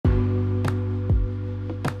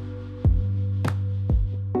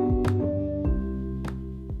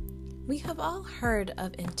We have all heard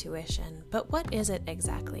of intuition, but what is it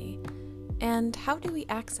exactly? And how do we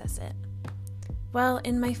access it? Well,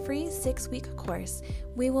 in my free 6-week course,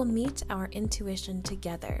 we will meet our intuition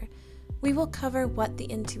together. We will cover what the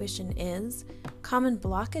intuition is, common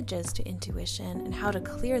blockages to intuition and how to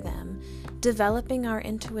clear them, developing our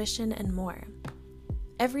intuition, and more.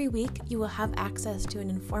 Every week, you will have access to an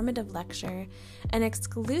informative lecture, an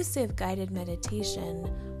exclusive guided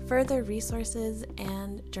meditation, further resources,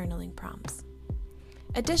 and journaling prompts.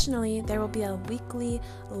 Additionally, there will be a weekly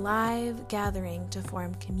live gathering to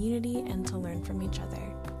form community and to learn from each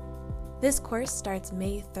other. This course starts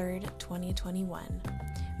May 3rd, 2021.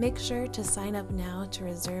 Make sure to sign up now to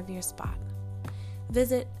reserve your spot.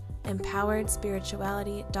 Visit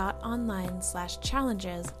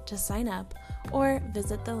empoweredspirituality.online/challenges to sign up, or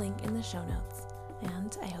visit the link in the show notes.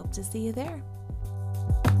 And I hope to see you there.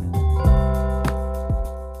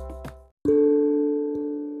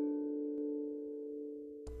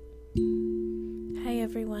 Hi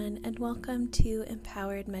everyone, and welcome to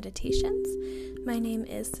Empowered Meditations. My name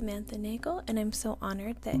is Samantha Nagel, and I'm so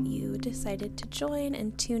honored that you decided to join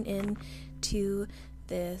and tune in to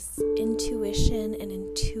this intuition and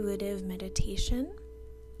intuitive meditation.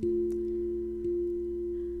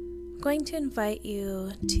 I'm going to invite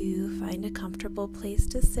you to find a comfortable place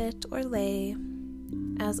to sit or lay.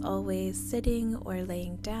 As always, sitting or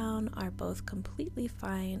laying down are both completely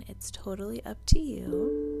fine. It's totally up to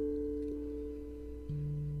you.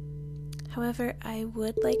 However, I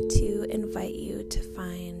would like to invite you to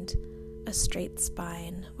find a straight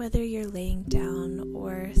spine, whether you're laying down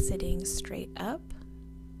or sitting straight up.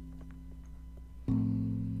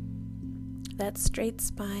 That straight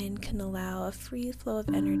spine can allow a free flow of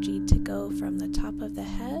energy to go from the top of the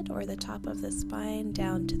head or the top of the spine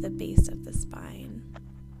down to the base of the spine.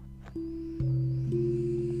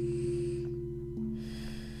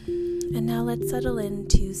 And now let's settle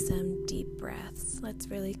into some deep breaths. Let's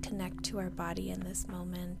really connect to our body in this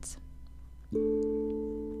moment.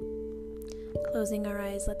 Closing our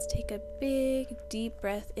eyes, let's take a big, deep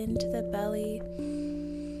breath into the belly.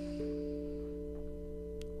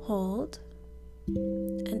 Hold.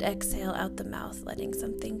 And exhale out the mouth, letting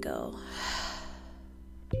something go.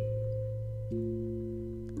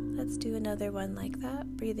 Let's do another one like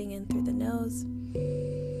that. Breathing in through the nose.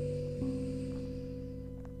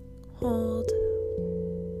 Hold.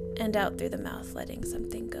 And out through the mouth, letting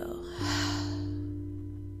something go.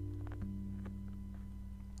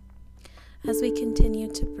 As we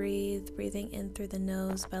continue to breathe, breathing in through the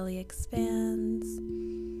nose, belly expands.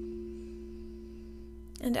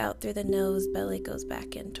 And out through the nose, belly goes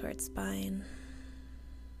back in towards spine.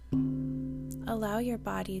 Allow your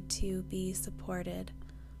body to be supported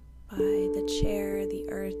by the chair, the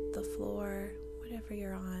earth, the floor, whatever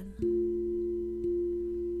you're on.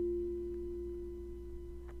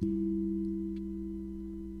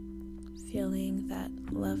 Feeling that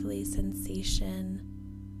lovely sensation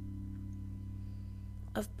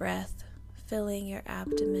of breath filling your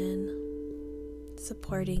abdomen,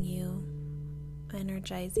 supporting you,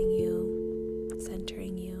 energizing you,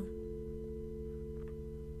 centering you.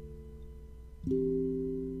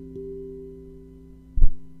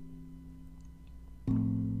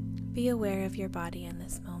 Be aware of your body in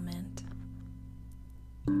this moment.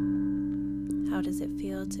 How does it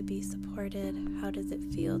feel to be supported? How does it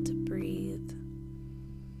feel to breathe?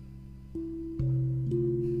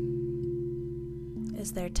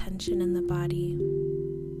 Is there tension in the body?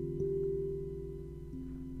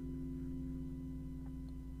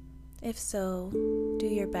 If so, do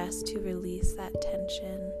your best to release that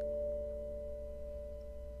tension,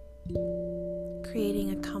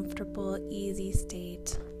 creating a comfortable, easy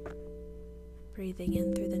state, breathing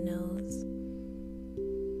in through the nose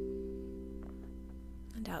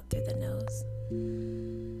and out through the nose.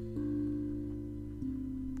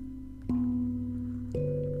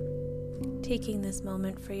 Taking this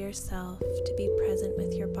moment for yourself to be present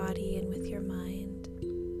with your body and with your mind,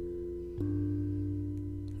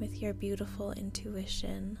 with your beautiful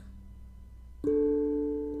intuition.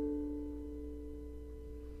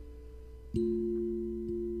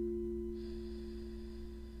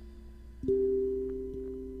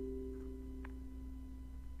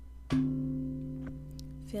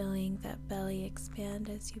 Feeling that belly expand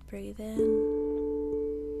as you breathe in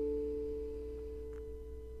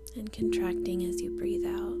and contracting as you breathe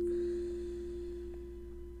out.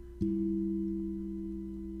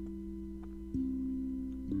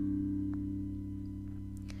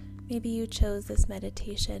 Maybe you chose this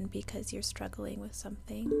meditation because you're struggling with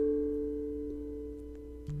something.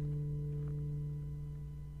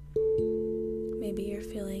 Maybe you're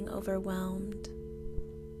feeling overwhelmed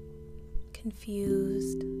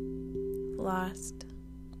confused, lost,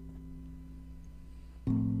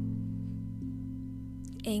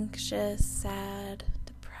 anxious, sad,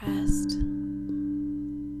 depressed,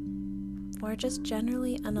 or just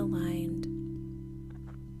generally unaligned.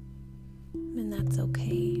 And that's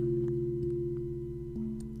okay.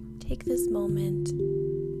 Take this moment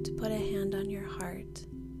to put a hand on your heart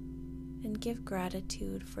and give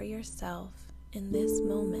gratitude for yourself in this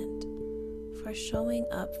moment, for showing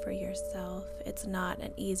up for yourself. It's not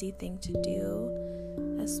an easy thing to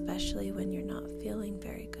do, especially when you're not feeling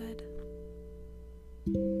very good.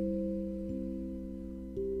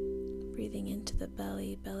 Breathing into the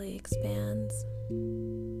belly, belly expands,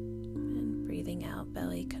 and breathing out,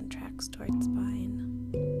 belly contracts towards spine.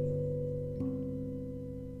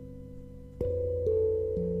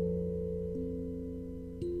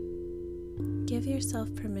 Give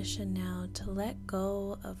yourself permission now to let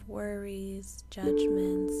go of worries,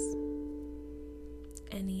 judgments,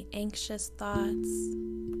 any anxious thoughts.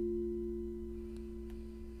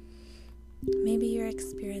 Maybe you're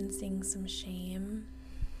experiencing some shame.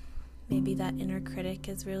 Maybe that inner critic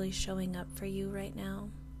is really showing up for you right now.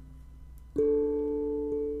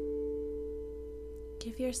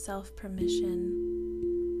 Give yourself permission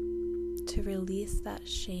to release that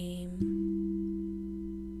shame,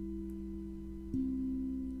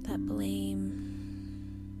 that blame.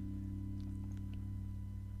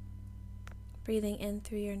 Breathing in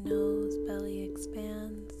through your nose, belly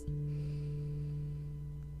expands.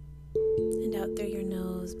 And out through your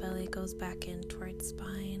nose, belly goes back in towards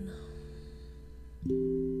spine.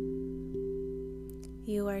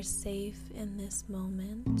 You are safe in this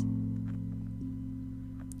moment.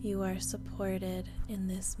 You are supported in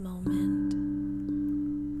this moment.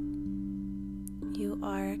 You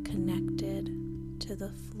are connected to the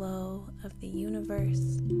flow of the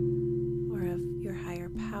universe or of your higher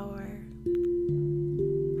power.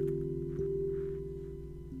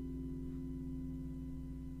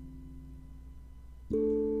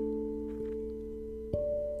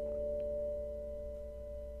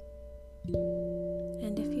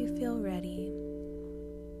 And if you feel ready,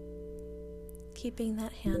 keeping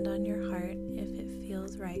that hand on your heart if it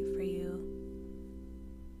feels right for you,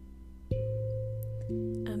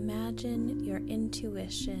 imagine your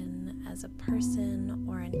intuition as a person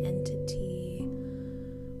or an entity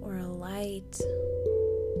or a light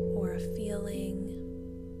or a feeling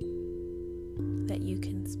that you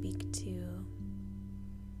can speak to.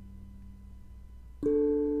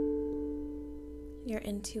 Your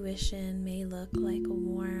intuition may look like a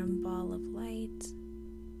warm ball of light.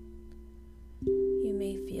 You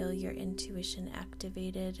may feel your intuition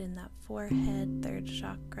activated in that forehead, third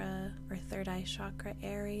chakra, or third eye chakra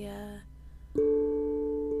area.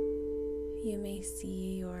 You may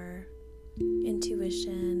see your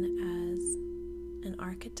intuition as an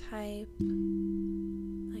archetype,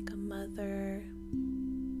 like a mother.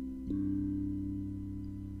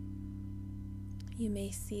 You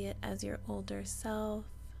may see it as your older self.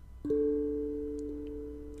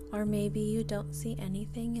 Or maybe you don't see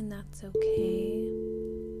anything, and that's okay.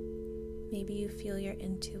 Maybe you feel your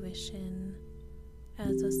intuition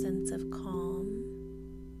as a sense of calm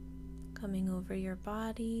coming over your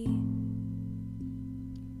body.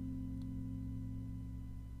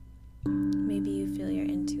 Maybe you feel your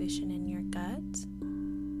intuition in your gut.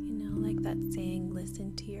 You know, like that saying,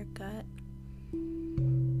 listen to your gut.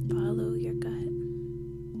 Follow your gut.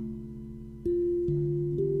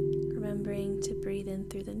 Remembering to breathe in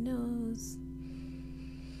through the nose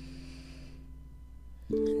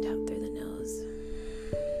and out through the nose.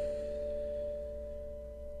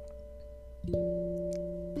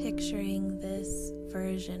 Picturing this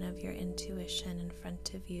version of your intuition in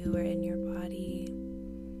front of you or in your body.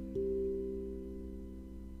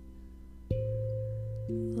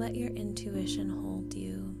 Let your intuition hold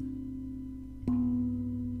you.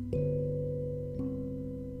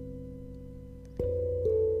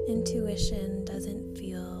 Intuition doesn't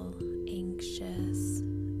feel anxious,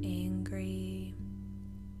 angry,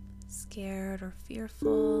 scared, or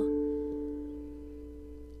fearful.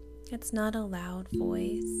 It's not a loud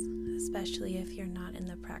voice, especially if you're not in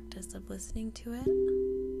the practice of listening to it.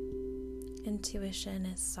 Intuition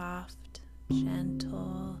is soft,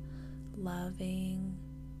 gentle, loving.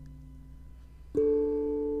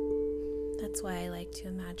 That's why I like to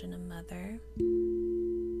imagine a mother.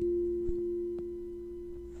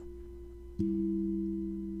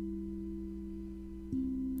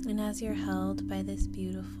 And as you're held by this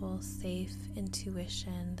beautiful, safe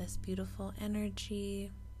intuition, this beautiful energy,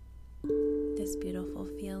 this beautiful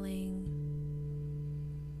feeling,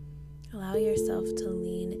 allow yourself to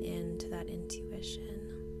lean into that intuition.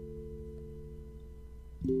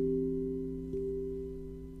 And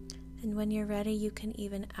when you're ready, you can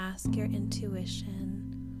even ask your intuition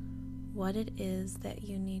what it is that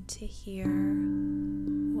you need to hear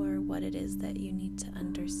or what it is that you need to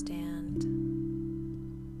understand.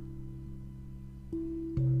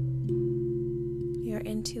 Your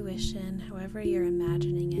intuition, however you're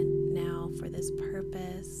imagining it now for this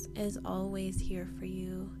purpose, is always here for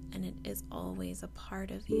you, and it is always a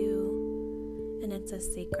part of you, and it's a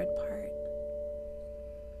sacred part.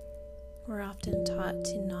 We're often taught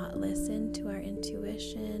to not listen to our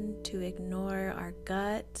intuition, to ignore our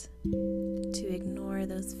gut, to ignore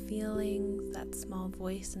those feelings, that small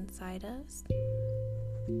voice inside us.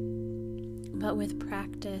 But with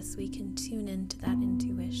practice, we can tune into that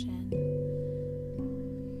intuition.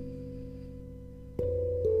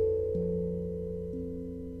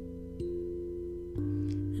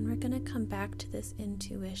 And we're going to come back to this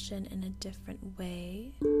intuition in a different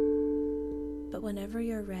way. But whenever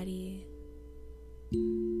you're ready,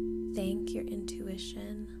 thank your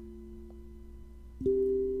intuition.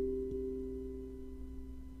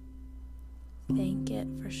 Thank it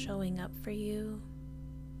for showing up for you.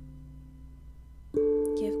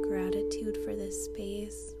 Give gratitude for this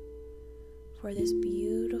space, for this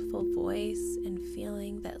beautiful voice and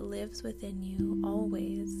feeling that lives within you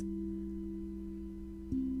always.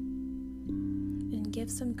 And give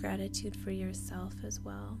some gratitude for yourself as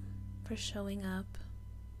well, for showing up,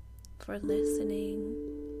 for listening,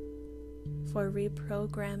 for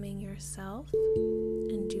reprogramming yourself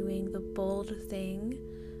and doing the bold thing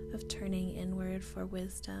of turning inward for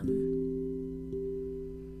wisdom.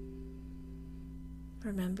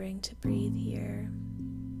 Remembering to breathe here.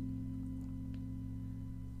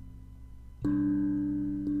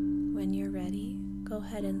 When you're ready, go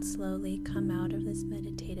ahead and slowly come out of this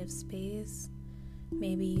meditative space.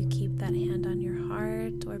 Maybe you keep that hand on your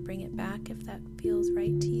heart or bring it back if that feels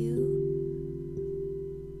right to you.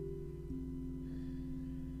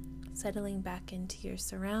 Settling back into your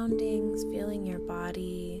surroundings, feeling your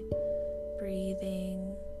body,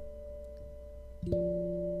 breathing,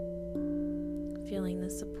 feeling the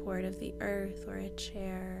support of the earth or a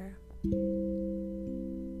chair.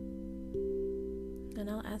 And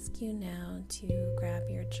I'll ask you now to grab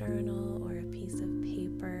your journal or a piece of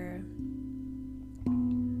paper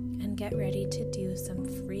and get ready to do some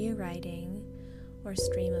free writing or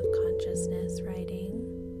stream of consciousness writing.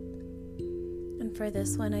 And for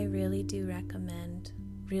this one, I really do recommend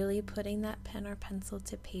really putting that pen or pencil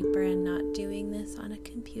to paper and not doing this on a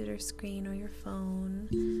computer screen or your phone.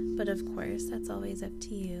 But of course, that's always up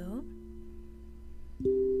to you.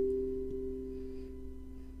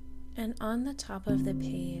 And on the top of the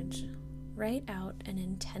page, write out an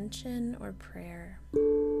intention or prayer.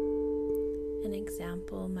 An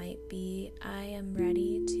example might be, I am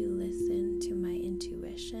ready to listen to my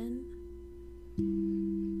intuition.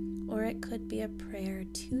 Or it could be a prayer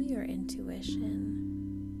to your intuition.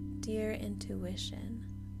 Dear intuition,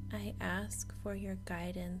 I ask for your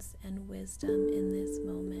guidance and wisdom in this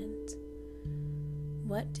moment.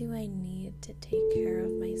 What do I need to take care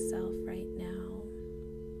of myself right now?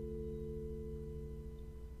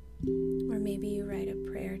 Or maybe you write a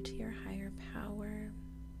prayer to your higher power.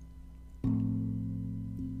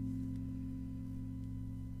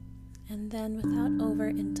 And then, without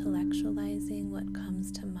over-intellectualizing what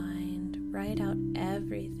comes to mind, write out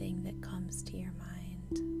everything that comes to your mind.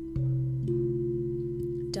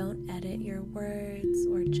 Don't edit your words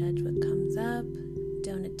or judge what comes up.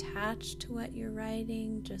 Don't attach to what you're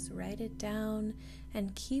writing. Just write it down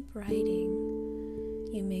and keep writing.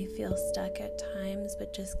 You may feel stuck at times,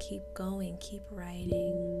 but just keep going, keep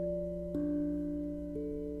writing.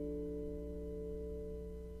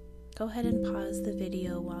 Go ahead and pause the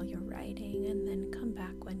video while you're writing and then come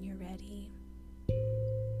back when you're ready.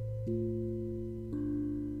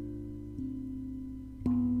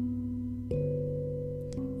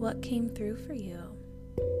 What came through for you?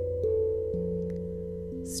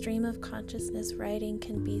 Stream of consciousness writing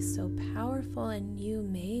can be so powerful, and you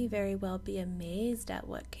may very well be amazed at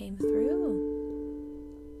what came through.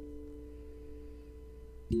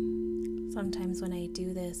 Sometimes when I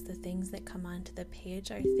do this, the things that come onto the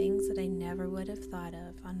page are things that I never would have thought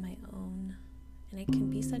of on my own. And it can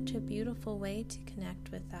be such a beautiful way to connect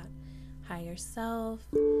with that higher self,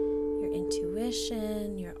 your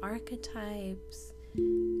intuition, your archetypes,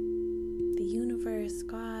 the universe,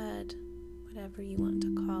 God, whatever you want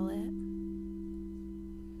to call it.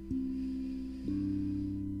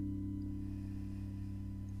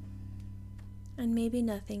 And maybe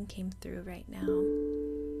nothing came through right now.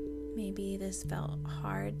 Maybe this felt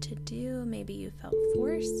hard to do. Maybe you felt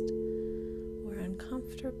forced or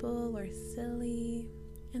uncomfortable or silly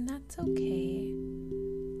And that's okay.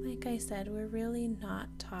 Like I said, we're really not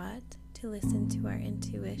taught to listen to our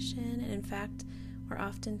intuition, and in fact, we're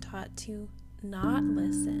often taught to not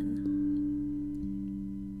listen.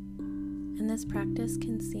 And this practice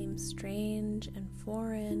can seem strange and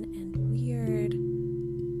foreign and weird.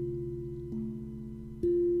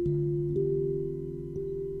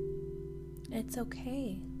 It's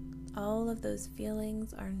okay. All of those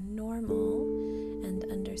feelings are normal and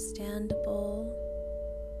understandable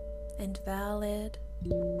and valid.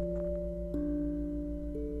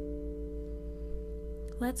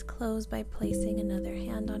 Let's close by placing another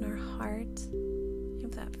hand on our heart,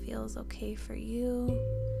 if that feels okay for you.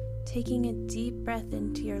 Taking a deep breath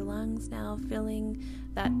into your lungs now, feeling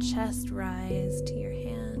that chest rise to your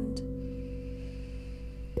hand.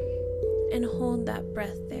 And hold that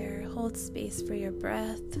breath there. Hold space for your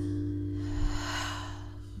breath. And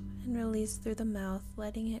release through the mouth,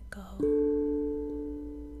 letting it go.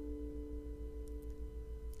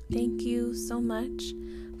 Thank you so much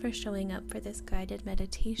for showing up for this guided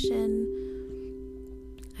meditation.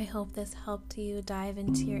 I hope this helped you dive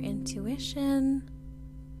into your intuition.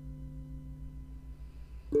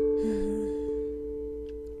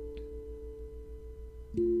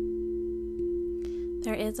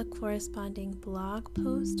 There is a corresponding blog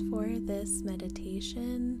post for this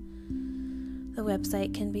meditation. The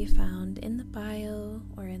website can be found in the bio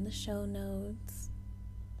or in the show notes.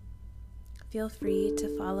 Feel free to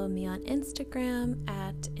follow me on Instagram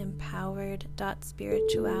at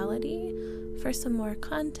empowered.spirituality for some more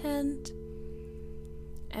content.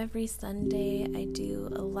 Every Sunday, I do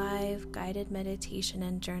a live guided meditation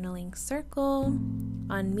and journaling circle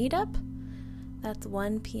on Meetup. That's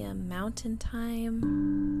 1 p.m. Mountain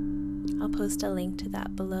Time. I'll post a link to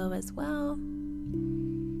that below as well.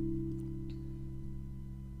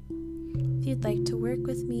 If you'd like to work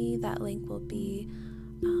with me, that link will be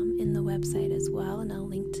in the website as well, and I'll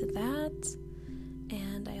link to that.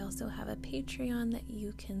 And I also have a Patreon that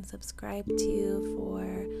you can subscribe to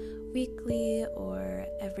for weekly or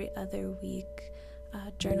every other week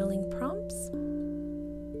journaling prompts.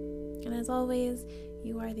 And as always,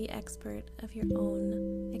 you are the expert of your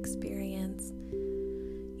own experience.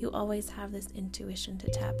 You always have this intuition to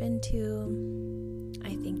tap into.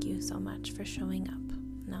 I thank you so much for showing up.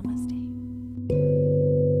 Namaste.